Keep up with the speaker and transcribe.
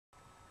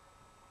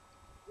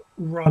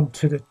run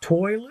to the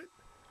toilet,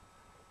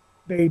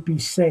 maybe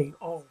say,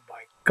 "Oh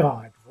my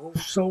God,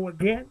 Russo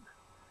again."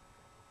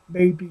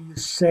 Maybe you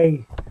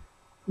say,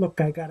 "Look,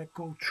 I got to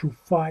go through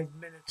 5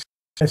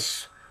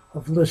 minutes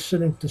of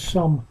listening to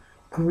some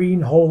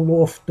greenhole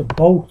off the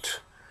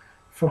boat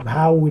from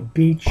Howard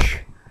Beach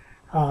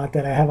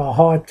that I have a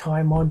hard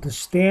time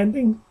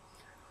understanding."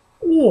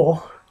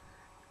 Or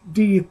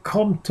do you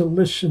come to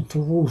listen to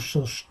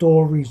Russo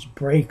stories,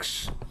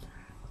 breaks,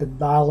 the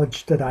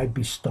knowledge that I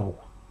bestow?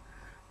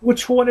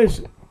 Which one is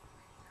it?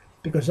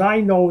 Because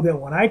I know that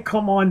when I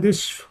come on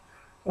this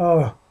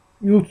uh,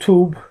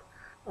 YouTube,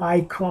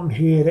 I come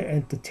here to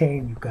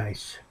entertain you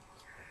guys.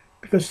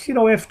 Because,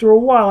 after a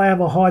while, I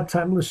have a hard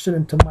time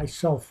listening to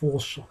myself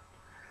also.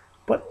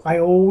 But I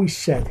always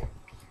said,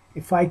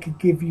 if I could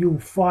give you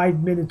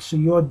 5 minutes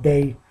of your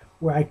day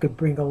where I could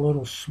bring a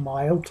little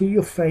smile to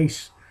your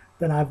face,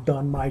 then I've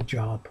done my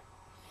job.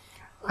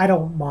 I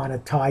don't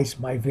monetize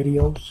my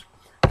videos.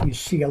 You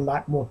see a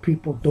lot more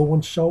people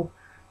doing so.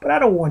 But I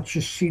don't want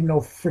you to see no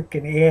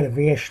freaking ad of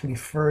Ashley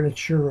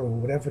Furniture or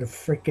whatever the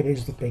frick it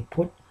is that they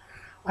put.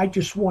 I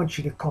just want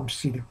you to come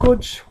see the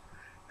goods,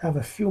 have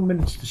a few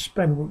minutes to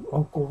spend with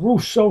Uncle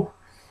Russo,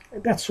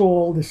 and that's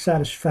all the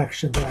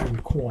satisfaction that I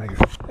require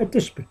at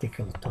this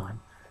particular time.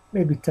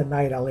 Maybe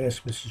tonight I'll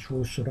ask Mrs.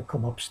 Russo to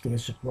come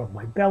upstairs and rub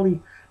my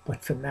belly,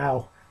 but for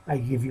now, I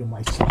give you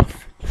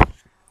myself.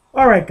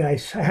 All right,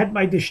 guys, I had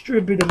my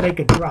distributor make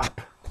a drop,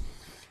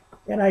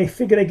 and I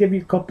figured I'd give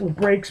you a couple of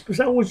breaks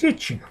because I was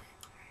itching.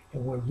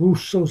 And when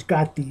Russo's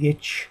got the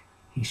itch,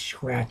 he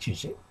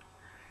scratches it.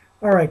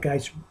 All right,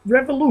 guys,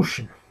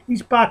 Revolution.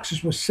 These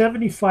boxes were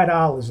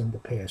 $75 in the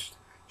past.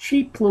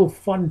 Cheap little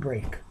fun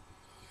break.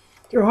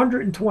 They're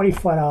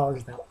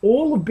 $125 now.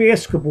 All the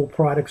basketball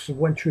products have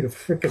went through the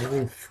frickin'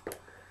 roof.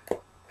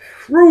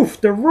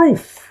 The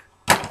roof.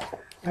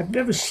 I've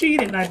never seen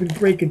it, and I've been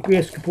breaking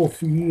basketball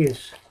for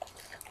years.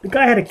 The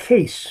guy had a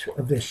case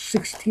of this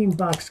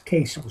 16-box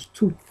case. It was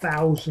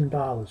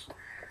 $2,000.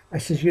 I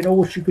says, you know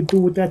what you could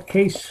do with that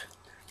case?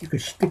 You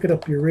could stick it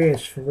up your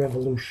ass for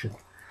Revolution.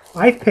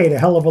 I paid a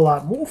hell of a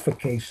lot more for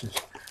cases,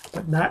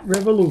 but not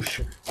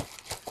Revolution.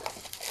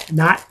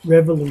 Not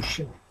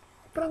Revolution.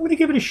 But I'm going to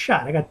give it a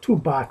shot. I got 2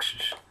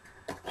 boxes.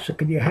 So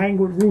can you hang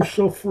with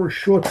Russo for a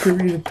short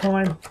period of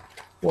time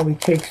while he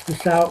takes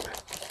this out?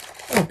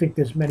 I don't think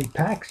there's many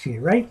packs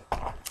here, right?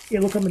 Yeah,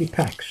 look how many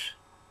packs.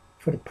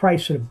 For the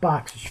price of the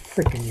box, it's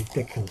freaking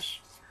ridiculous.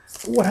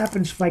 What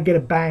happens if I get a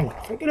bang?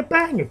 If I get a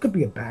bang, it could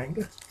be a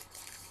banger.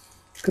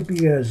 It could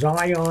be a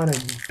Zion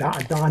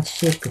and Don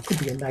Sick. It could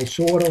be a nice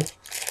auto.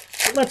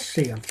 But let's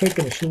see. I'm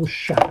taking a little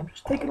shot. I'm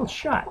just taking a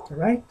shot, all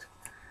right?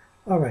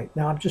 All right.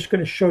 Now I'm just going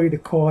to show you the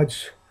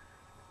cards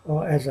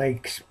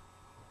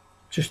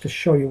just to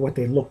show you what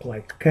they look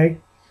like, okay?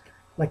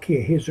 Like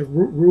here. Here's a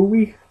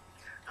Rui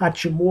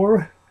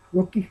Hachimura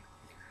rookie.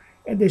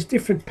 And there's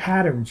different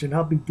patterns, and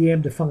I'll be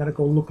damned if I'm going to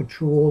go looking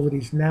through all of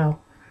these now.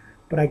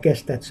 But I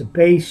guess that's a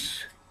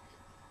base.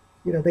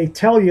 They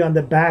tell you on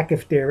the back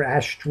if they're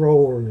Astro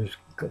or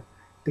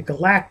the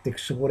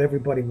Galactics or what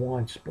everybody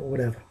wants, but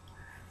whatever.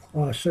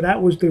 So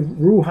that was the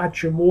Rui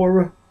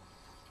Hachimura.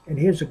 And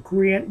here's a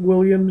Grant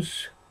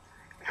Williams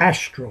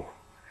Astro,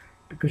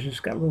 because it's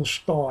got little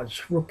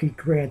stars. Rookie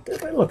Grant.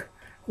 Look,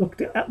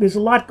 there's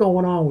a lot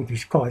going on with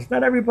these cards.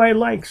 Not everybody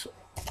likes them.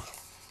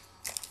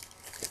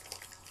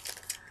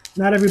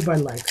 Not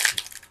everybody likes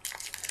it.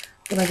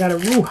 But I got a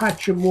Rui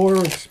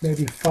Hachimura. It's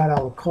maybe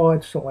 $5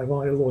 card, so I've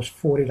only lost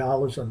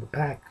 $40 on the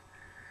pack.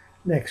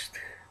 Next,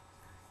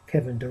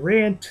 Kevin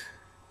Durant.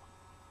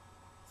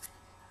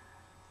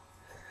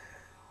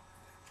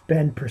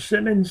 Ben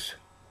Persimmons.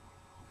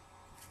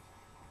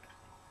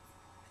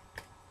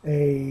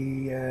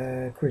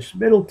 Chris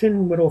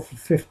Middleton went off for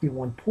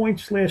 51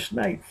 points last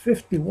night.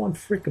 51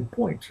 freaking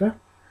points, huh?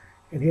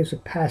 And here's a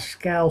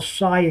Pascal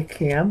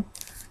Siakam.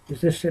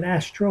 Is this an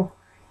Astro?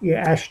 Yeah,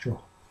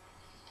 Astro.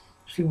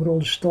 See with all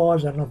the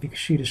stars? I don't know if you can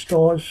see the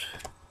stars.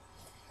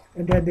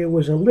 And then there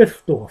was a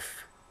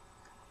liftoff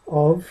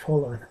of,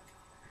 hold on,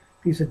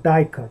 these are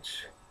die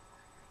cuts.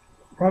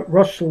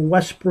 Russell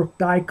Westbrook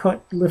die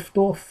cut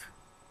liftoff.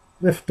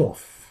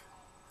 Liftoff.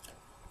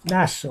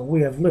 NASA,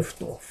 we have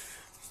liftoff.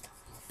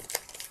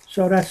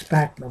 So that's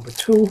pack number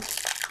 2.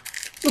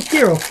 Look,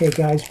 they're okay,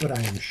 guys, but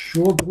I am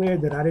sure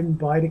glad that I didn't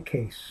buy the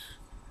case.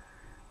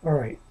 All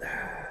right.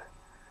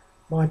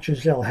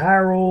 Montrezl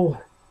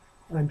Harrell.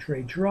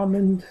 Andre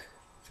Drummond.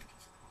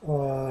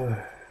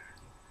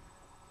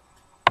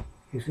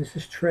 Is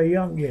this Trae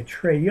Young? Yeah,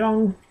 Trae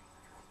Young.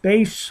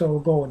 Base, so we'll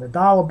go in the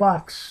dollar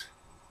box.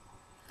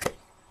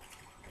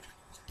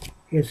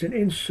 Here's an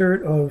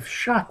insert of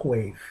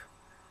Shockwave.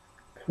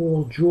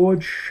 Paul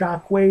George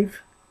Shockwave.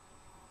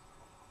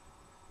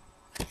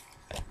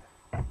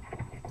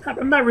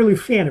 I'm not really a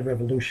fan of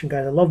Revolution,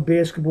 guys. I love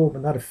basketball,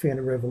 but not a fan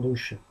of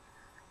Revolution.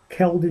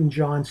 Keldon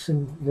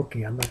Johnson,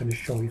 rookie. I'm not going to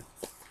show you.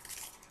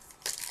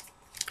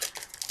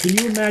 Can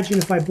you imagine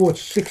if I bought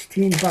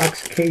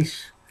 16-box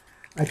case?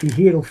 I'd be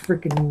here till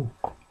freaking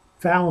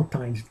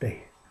Valentine's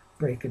Day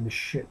breaking the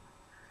shit.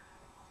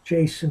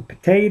 Jason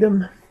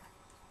Tatum.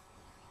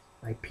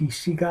 my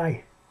PC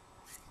guy.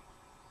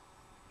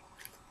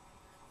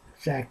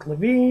 Zach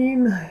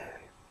Levine,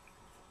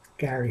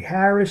 Gary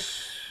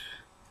Harris.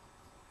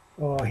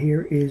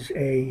 Here is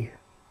a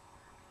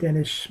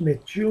Dennis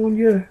Smith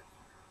Jr.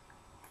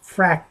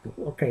 Fractal.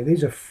 Okay,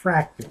 these are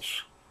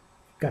fractals.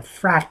 Got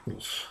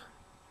fractals.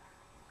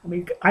 I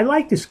mean, I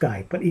like this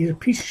guy, but he's a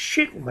piece of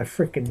shit with my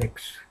freaking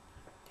Knicks.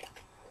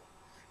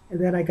 And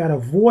then I got a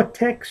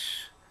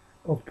Vortex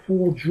of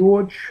Paul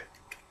George.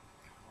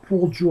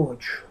 Paul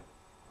George.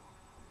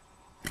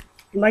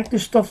 You like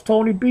this stuff,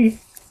 Tony B?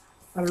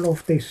 I don't know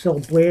if they sell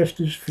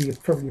blasters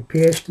from your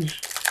pastors,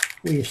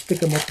 where you stick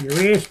them up your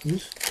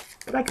asses,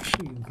 but I can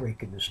see you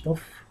breaking this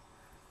stuff.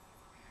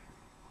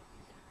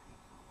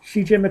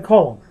 C.J.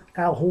 McCollum,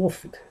 Al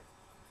Horford,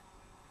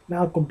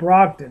 Malcolm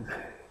Brogdon.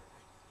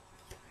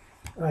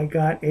 I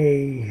got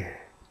a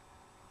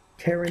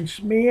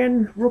Terrence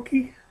Mann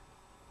rookie.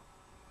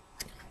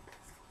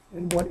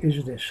 And what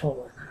is this?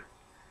 Hold on.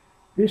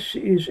 This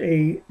is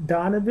a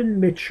Donovan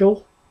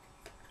Mitchell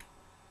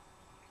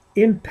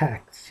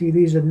Impact. See,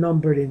 these are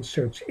numbered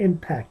inserts.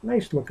 Impact.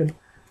 Nice looking.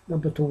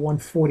 Number to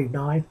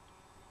 149.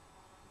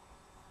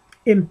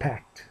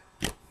 Impact.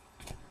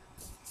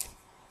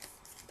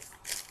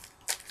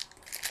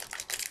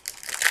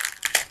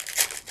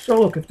 So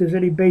look, if there's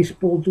any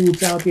baseball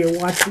dudes out there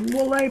watching,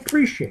 well, I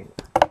appreciate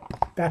it.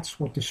 That's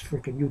what this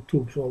freaking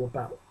YouTube's all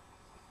about.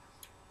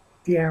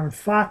 De'Aaron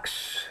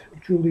Fox,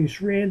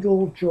 Julius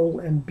Randle,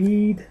 Joel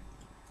Embiid.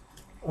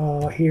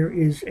 Here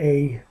is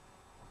a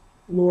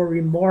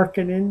Lauri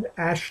Markkanen,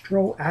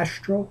 Astro.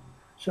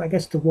 So I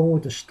guess the one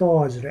with the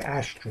stars are the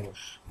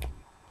Astros.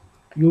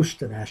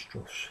 Houston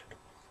Astros.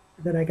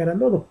 And then I got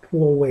another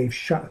Paul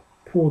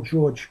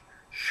George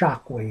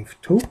Shockwave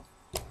too.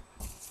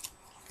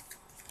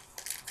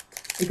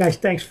 Hey guys,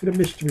 thanks for the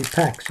mystery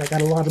packs. I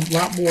got a lot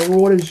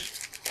more orders.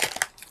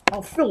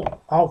 I'll fill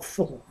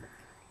them.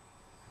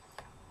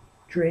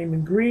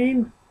 Draymond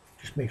Green,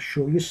 just make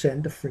sure you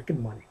send the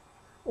freaking money.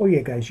 Oh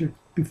yeah, guys,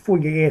 before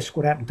you ask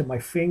what happened to my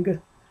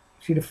finger,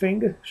 see the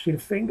finger? See the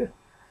finger?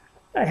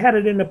 I had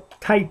it in a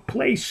tight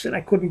place and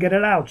I couldn't get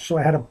it out, so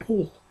I had to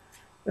pull.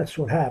 That's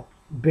what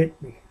happened. Bit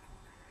me.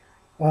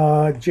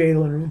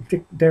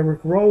 Derrick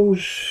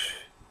Rose,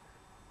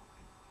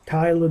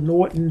 Tyler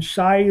Norton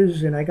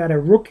Sires, and I got a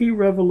rookie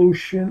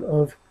revolution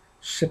of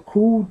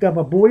Sekou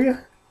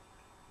Doumbouya.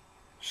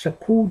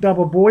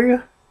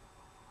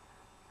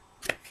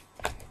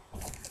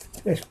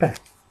 Yes, Pat.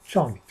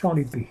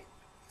 Tony B.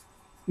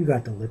 You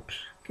got the lips.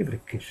 Give it a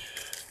kiss.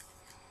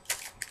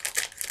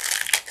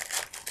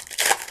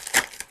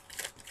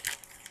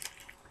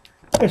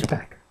 Yes,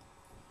 Pat.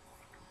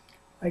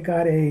 I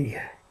got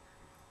a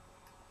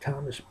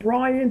Thomas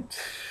Bryant,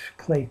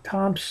 Klay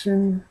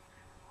Thompson,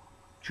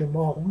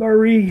 Jamal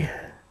Murray.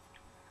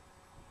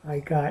 I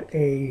got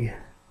a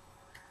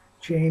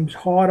James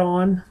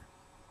Harden.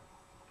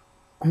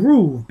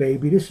 Groove,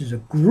 baby. This is a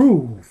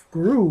groove.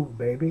 Groove,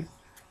 baby.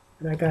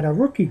 And I got a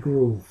rookie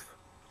groove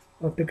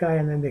of the guy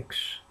in the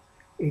Knicks.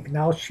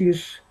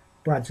 Ignatius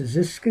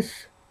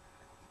Brazizskis.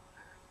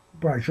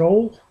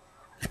 Brajol.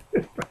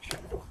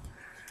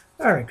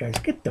 All right, guys,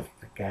 get the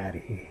fuck out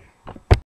of here.